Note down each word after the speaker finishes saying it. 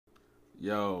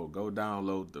Yo, go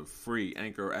download the free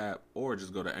Anchor app or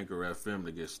just go to Anchor FM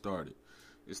to get started.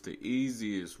 It's the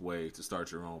easiest way to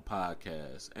start your own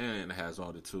podcast, and it has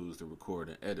all the tools to record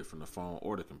and edit from the phone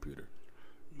or the computer.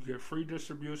 You get free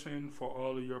distribution for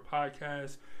all of your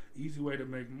podcasts, easy way to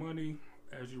make money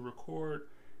as you record,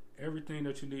 everything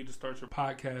that you need to start your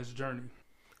podcast journey.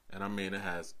 And I mean, it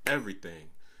has everything.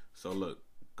 So look,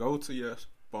 go to your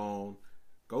phone,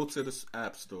 go to the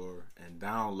App Store, and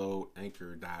download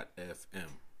Anchor.fm.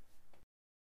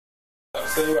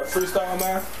 So you got freestyle,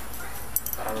 man?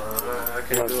 I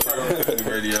can't do it.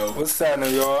 Radio. What's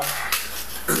happening, y'all?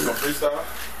 You gonna freestyle?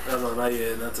 No, not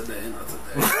yet. Not today. Not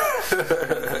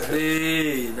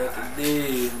today.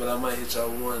 But I might hit y'all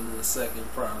one in a second,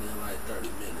 probably in like 30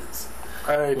 minutes.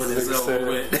 Hey, when it's over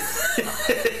with.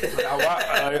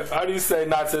 How do you say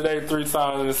not today 3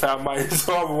 times and it's I might hit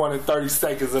y'all one in 30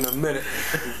 seconds in a minute?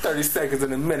 30 seconds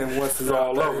in a minute once it's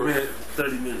all over.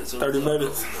 30 minutes. 30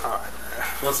 minutes. All right.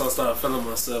 Once I start feeling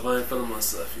myself, I ain't feeling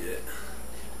myself yet.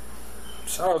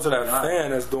 Shout out to that fan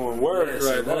that's doing work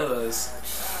right now.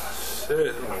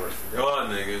 Shit. Y'all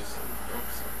niggas.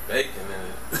 Bacon in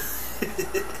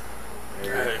it.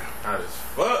 Hey. Hot as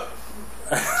fuck.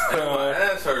 My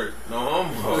ass hurt. No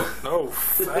homo. No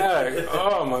fact.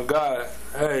 Oh my god.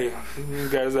 Hey, you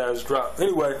got his ass dropped.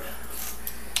 Anyway,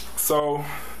 so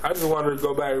I just wanted to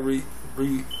go back and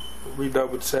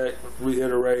double check,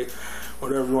 reiterate,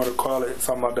 whatever you want to call it,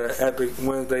 talking about that epic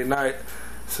Wednesday night.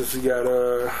 Since we got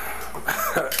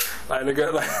like they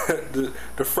got like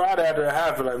the Friday after it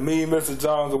happened, like me, Mr.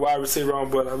 Jones, the wide receiver on,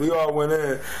 but like, we all went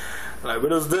in. Like,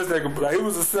 but it was this nigga, like he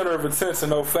was the center of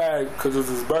attention, no fact, because it was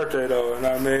his birthday though, you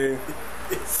know what I mean?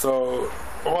 So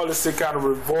all this shit kind of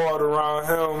revolved around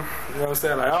him, you know what I'm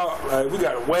saying? Like we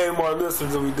got way more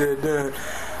listeners than we did then.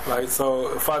 Like, so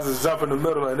if I just jump in the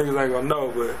middle, like niggas ain't gonna know,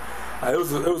 but like, it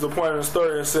was a point in the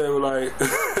story and said like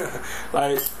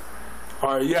like,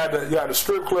 all right, you had the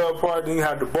strip club part, then you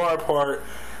had the bar part.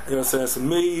 You know what I'm saying? So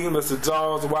me, Mr.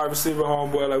 Jones, the wide receiver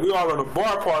homeboy, like we all on the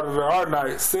bar part of our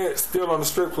night, still on the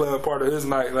strip club part of his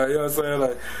night. Like, you know what I'm saying?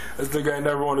 Like, this nigga ain't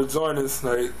never want to join us.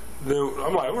 Like, then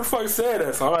I'm like, what the fuck said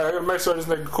that? So I'm like, I gotta make sure this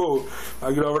nigga cool.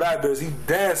 I get over that bitch. He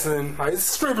dancing. Like, it's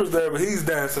strippers there, but he's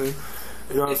dancing.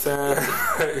 You know what I'm saying?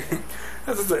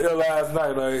 That's just an ill ass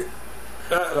night. Like,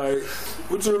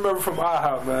 what you remember from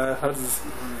IHOP, man?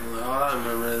 All I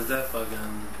remember is that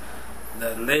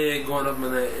leg going up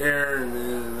in the air and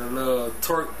then the little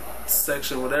twerk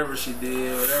section, whatever she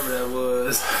did, whatever that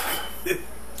was.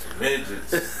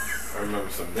 Midgets. I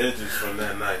remember some midgets from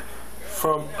that night.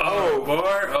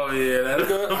 Bar? Oh yeah, that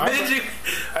midget.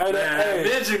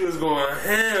 Midget was going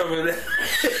ham and that.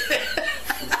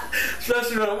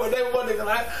 Especially when that one nigga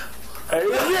like. Hey,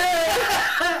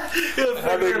 yeah! He was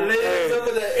putting her legs up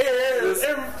in the air and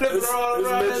flipping her all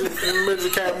around. This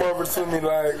midget came over to me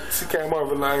like, she came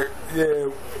over like, yeah,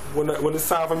 when it's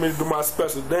time for me to do my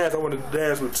special dance, I wanted to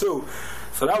dance with you.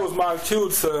 So that was my cue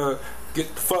to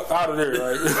get the fuck out of there,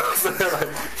 right? You know what I'm saying? Like,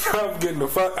 I'm getting the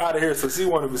fuck out of here. So she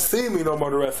wanted to see me no more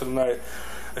the rest of the night.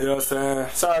 You know what I'm saying?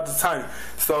 Shout out to Tiny.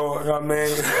 So, you know what I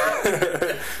mean?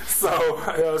 So, you know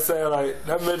what I'm saying? Like,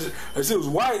 that midget, and she was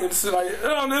white, and she like, it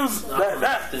was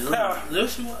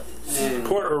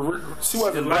she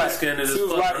wasn't black. She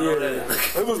was light,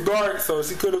 yeah. It was dark, so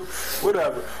she could have,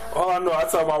 whatever. All I know, I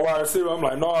told my wide receiver, I'm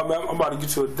like, no, man, I'm about to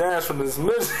get you a dance from this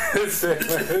midget. It's like,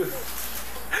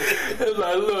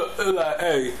 look, it's like,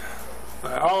 hey,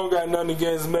 like, I don't got nothing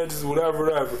against midgets,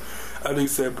 whatever. And he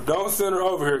said, but don't send her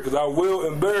over here because I will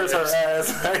embarrass her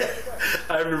ass.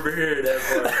 I remember hearing that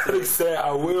part. He said,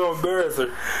 I will embarrass her.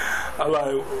 I'm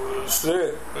like,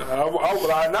 shit. Now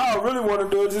I really want to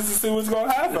do it just to see what's going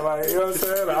to happen. Like, you know what I'm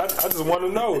saying? I just want to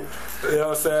know. You know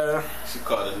what I'm saying? She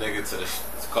called a niggas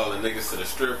to the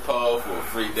strip pole for a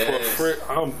free dance.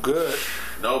 I'm good.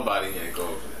 Nobody ain't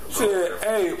go. Shit,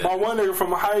 hey, my one nigga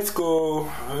from high school,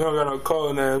 I don't got no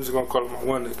code name, I'm just going to call him my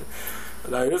one nigga.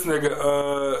 Like, this nigga,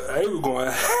 he was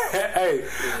going, hey,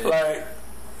 like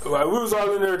we was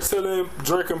all in there chilling,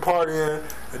 drinking, partying,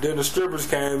 and then the strippers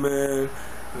came in.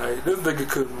 Like, this nigga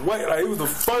couldn't wait. Like, he was the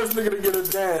first nigga to get a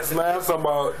dance, man. I'm talking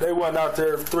about, they wasn't out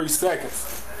there for 3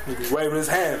 seconds. He was waving his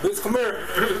hand. Bitch, come here.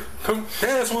 Come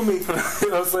dance with me. You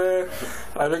know what I'm saying?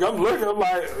 Like, nigga, I'm looking, I'm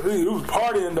like, he was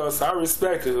partying though, so I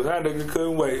respect it. That nigga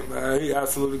couldn't wait, man. He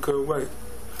absolutely couldn't wait.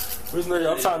 This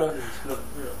nigga, I'm trying to...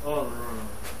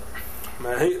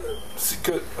 Man, she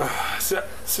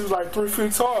was like 3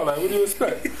 feet tall. Like, what do you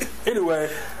expect? Anyway,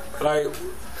 Like,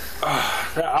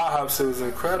 that IHOP shit was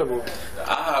incredible. The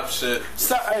IHOP shit.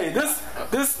 So, hey, go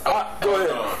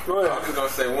ahead. I'm just gonna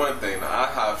say one thing. The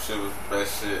IHOP shit was the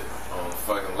best shit on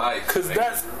fucking life. Cause it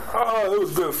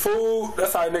was good food.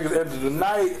 That's how niggas ended the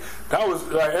night. That was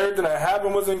like everything that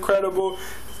happened was incredible.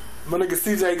 My nigga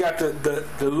CJ got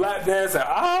the lap dance at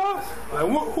like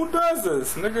who does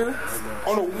this, nigga?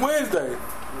 On a Wednesday.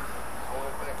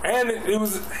 And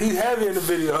he heavy in the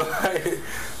video. Like,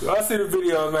 I see the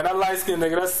videos, man. That light skinned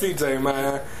nigga, that's CJ,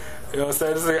 man. You know what I'm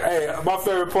saying? It's like, hey, my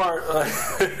favorite part,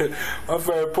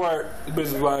 the bitch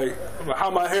was like, how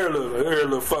my hair look? Your hair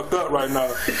look fucked up right now.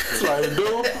 It's like,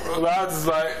 dude, I was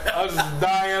just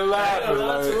dying laughing.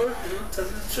 Like,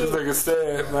 this nigga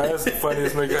said, man, that's the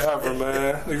funniest nigga ever,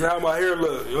 man. Nigga, how my hair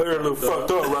look? Your hair look fucked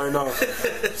up right now.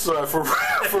 It's like, for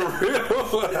real.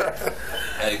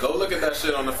 Hey, go look at that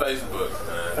shit on the Facebook,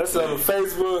 man. That's on the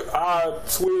Facebook. I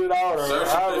tweet it out. Search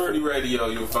Epiffany Radio,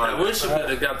 you'll find it. I wish you could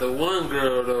have got the one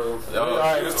girl, though. Yo,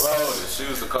 she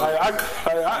was the coldest.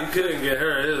 You couldn't get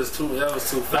her. That was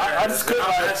too fast. I just couldn't.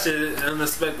 That shit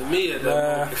unexpected me at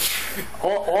that moment.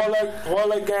 all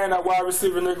that gang that wide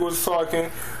receiver nigga was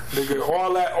talking, nigga.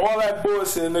 All that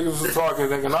bullshit niggas was talking,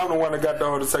 thinking I'm the one that got the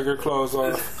hoe to take her clothes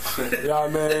off. You know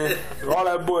what I mean? All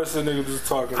that bullshit niggas was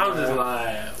talking. I'm just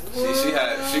like, she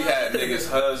had niggas'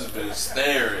 husbands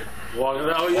staring. Walking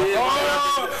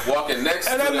next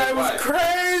and to that night was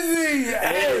crazy.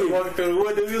 Hey, walking through the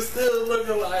window, you still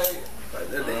looking like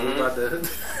that nigga about to.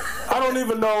 I don't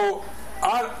even know.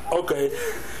 Okay,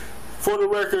 for the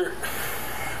record,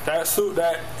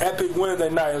 that epic Wednesday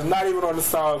night is not even on the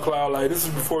SoundCloud. Like, this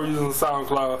is before using the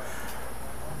SoundCloud.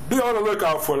 Be on the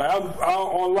lookout for it. Like, I'm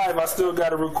on live. I still got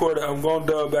to record it. I'm gonna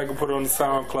dub back and put it on the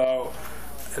SoundCloud.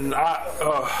 And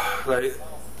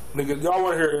nigga, y'all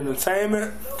want to hear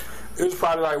entertainment? It was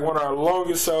probably like one of our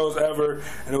longest shows ever,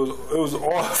 and it was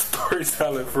all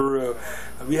storytelling for real.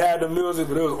 We had the music,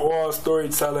 but it was all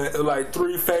storytelling. It was like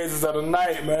 3 phases of the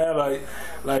night, man. Like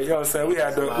you know what I'm saying? We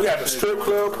had the strip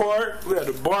club part, we had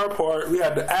the bar part, we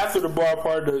had the after the bar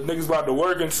part. The niggas about to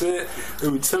work and shit. We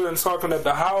were chilling, talking at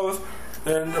the house.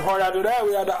 And the part after that,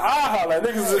 we had the aha. Like,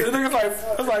 niggas like,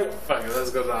 it's like, fuck it, let's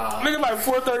go to aha. Niggas like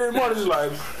 4:30 in the morning, just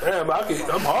like, damn,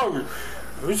 I'm hungry.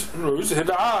 We should hit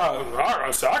the aha.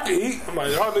 I can eat. I'm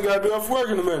like, y'all niggas gotta be off work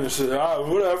in a minute. Shit,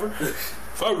 whatever.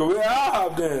 Fuck it, we had aha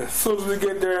then. As soon as we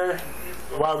get there,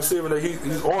 wide receiver,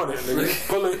 he's on it. Nigga. He's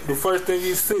pulling the first thing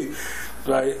he see.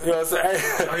 Like, you know what I'm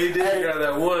saying? Oh, he did grab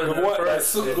that one. I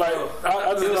just know.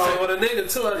 She was saying with a nigga,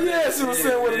 too. Yeah, she was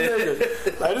saying with a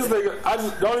nigga. Like, this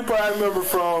nigga, the only part I remember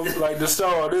from, like, the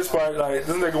show, this part, like,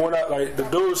 this nigga went out, like, the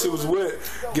dude she was with,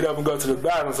 get up and go to the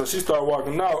bathroom, so she started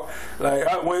walking out.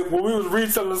 Like, when we was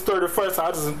retelling the story the first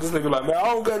time, this nigga like, man, I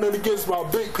don't got nothing against my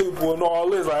big people and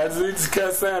all this. Like, he just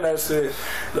kept saying that shit.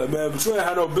 Like, man, but you ain't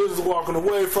had no business walking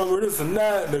away from her, this and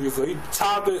that, nigga. So he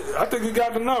chopped it. I think he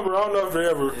got the number. I don't know if they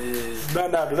ever...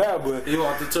 Nothing after that, but he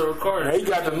walked into a car. He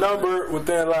got the number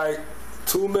within like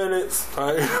 2 minutes.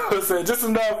 Like, just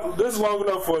enough, this long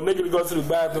enough for a nigga to go to the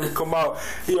bathroom and come out.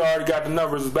 He already got the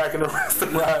numbers back in the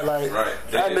restaurant. Like,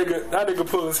 that nigga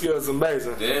pulling skills is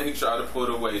amazing. Then he tried to pull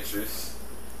the waitress,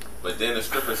 but then the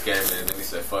strippers came in and then he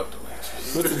said, "Fuck the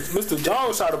waitress." Mr.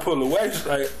 Jones tried to pull the waitress.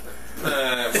 Like,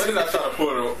 man, when did I try to pull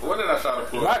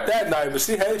her? Not that night, but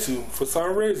she hates you for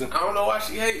some reason. I don't know why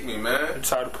she hate me, man. She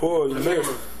tried to pull you, man.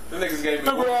 The niggas gave me.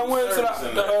 Remember when I went to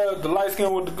the light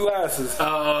skin with the glasses?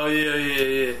 Oh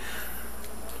yeah.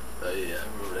 Oh yeah, I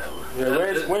remember that one.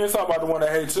 Yeah, we ain't talking about the one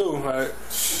that hates you. Like,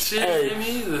 she ain't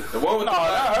me either. The one with the I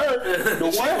heard. The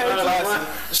one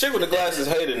hates the chick with the glasses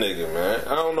hated nigga, man.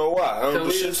 I don't know why. I don't know.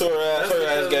 Shit to her ass. Her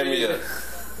ass gave me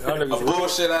a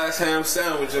bullshit ass ham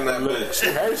sandwich in that bitch.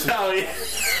 She hates you. Oh, yeah.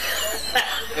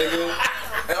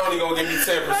 Nigga, they only gonna give me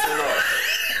 10% off.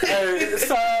 Hey,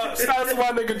 shout out to my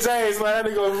nigga James, man. That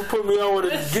nigga who put me on with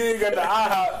a gig at the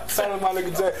IHOP. Shout out to my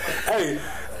nigga James. Hey,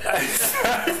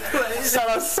 shout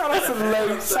out to the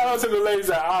ladies. Shout out to the ladies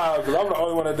at IHOP, because I'm the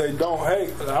only one that they don't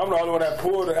hate. I'm the only one that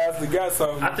pulled and actually got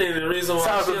something. I think the reason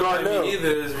why she don't like me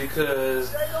either is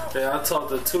because I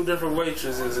talked to 2 different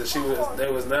waitresses and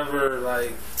they was never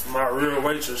like my real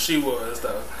waitress. She was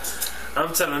though.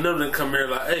 I'm telling them to come here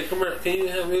like, hey, come here, can you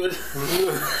help me with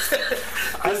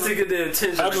I just to get the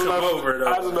attention to come over though.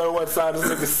 I just know what side this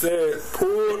nigga said.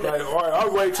 Pulled, like, alright,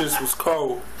 our waitress was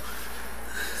cold.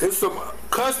 It's some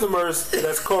customers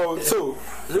that's cold too.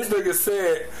 This nigga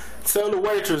said, tell the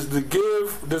waitress to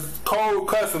give this cold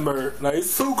customer, like,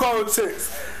 it's 2 cold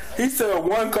chicks. He said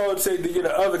 1 cold chick to get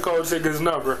the other cold chick his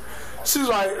number. She's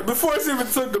like, before she even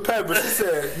took the paper, she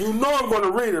said, you know I'm going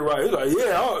to read it right. He's like,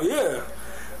 yeah, oh, yeah.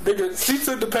 Nigga, she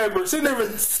took the paper. She didn't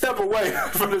even step away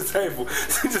from the table.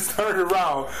 She just turned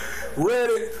around, read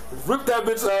it, ripped that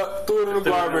bitch up, threw it in the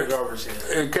garbage,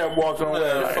 and kept walking on.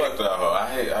 Man, fuck that hoe.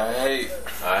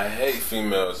 I hate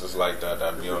females just like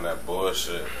that be on that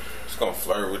bullshit. Just gonna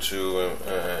flirt with you and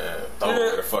throw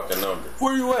away the fucking number.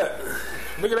 Where you at?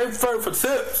 Nigga, they flirt for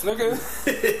tips, nigga.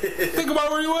 Think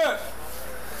about where you at.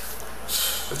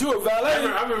 You a valet?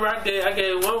 I remember I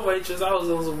gave one waitress, I was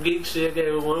on some geek shit, I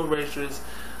gave her one waitress,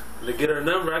 to get her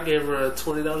number, I gave her a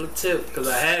 $20 tip, because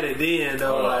I had it then,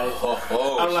 though,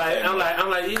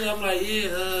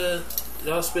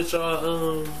 y'all split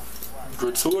y'all,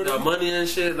 gratuity? Money and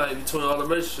shit, like, between all the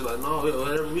waitresses, she's like, no,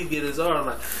 whatever we get is ours. I'm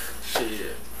like,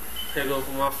 shit, here go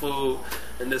for my food,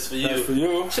 and this for you. That's for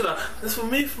you? She's like, this for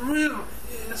me, for real?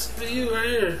 Yeah, this for you right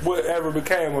here. Whatever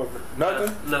became of it?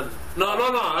 Nothing? Nothing. No,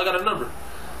 I got a number.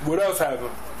 What else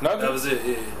happened? Nothing? That was it,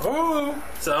 yeah. Oh.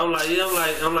 So I'm like,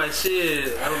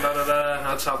 shit.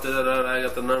 I chopped it, I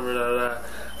got the number,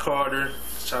 called her,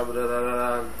 chopped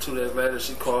it, 2 days later,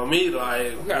 she called me,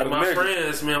 like, me and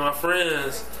my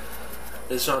friends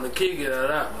is trying to kick it, but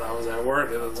I was at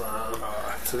work at the time.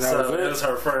 So it was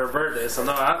her first birthday, so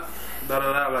no, I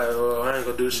ain't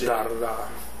gonna do shit.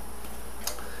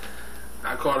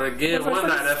 I called her again one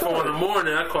night at 4 in the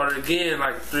morning. I called her again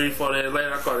like 3-4 days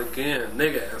later. I called her again.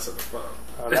 Nigga answered the phone.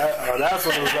 That's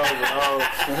when it was over.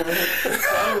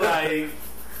 I'm like,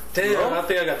 damn, I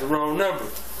think I got the wrong number.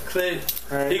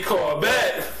 He called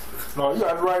back. No, you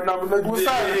got the right number, nigga. What's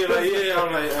up?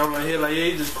 I'm like,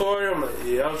 you just called her? I'm like,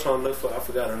 yeah, I was trying to look for, I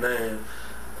forgot her name.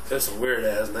 That's a weird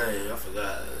ass name. I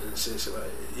forgot. And shit, she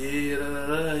like,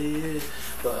 yeah.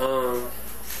 But,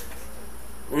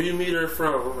 where you meet her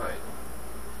from? I'm like,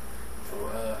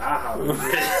 I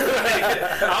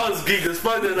was geek as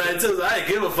fuck that night too, so I didn't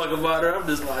give a fuck about her. I'm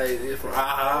just like, from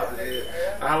IHOP.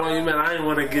 How long you been? I didn't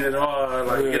want to get it all,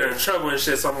 get her in trouble and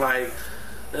shit. So I'm like,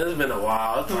 it's been a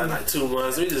while. It's probably like 2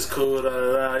 months. We just cool.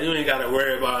 You ain't gotta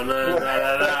worry about nothing.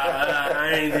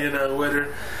 I ain't did nothing with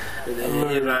her. And then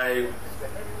he like,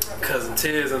 Cousin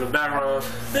Tiz in the background.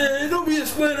 Man, don't be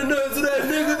explaining nothing to that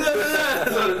nigga.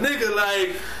 So the nigga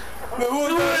like, who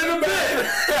in the bed?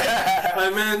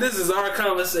 Like, man, this is our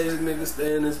conversation, nigga.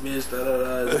 Stay in this bitch.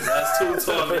 That's too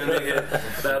talking,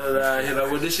 nigga. He like,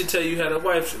 well, did she tell you had a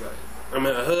wife? She like, I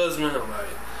mean, a husband. I'm like,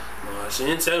 no, she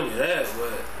didn't tell me that,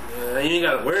 but yeah, you ain't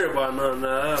gotta worry about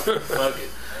nothing. Fuck it.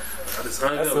 I just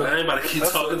hung up. I ain't about to keep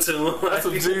talking to him. That's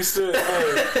some G shit.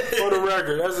 Hey, for the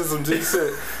record, that's just some G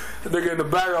shit. The nigga in the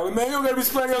background, man, you don't gotta be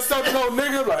explaining yourself to no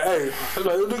nigga. Like, hey,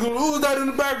 who's that in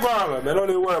the background? Like, man, don't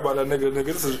even worry about that nigga.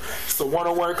 This is just a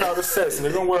one-on-one conversation.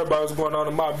 Nigga, don't worry about what's going on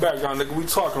in my background, nigga. We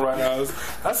talking right now.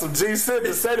 That's some G shit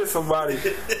to say to somebody.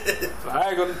 I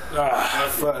ain't gonna.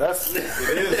 That's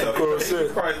cool shit.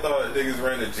 You probably thought niggas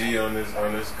ran a G on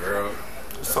this girl.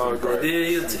 It's all great.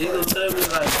 Yeah, he gonna tell me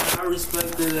like, I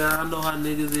respect it. I know how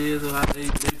niggas is, or how they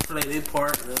play their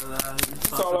part. That's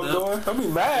all I'm doing. I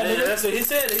mean, mad, nigga. That's what he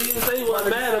said. He didn't say he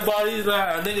wasn't mad about it. He's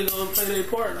like, a nigga gonna play their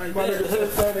part. Like, my nigga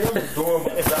said, I'm just doing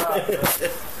my job.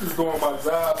 Just doing my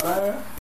job, man.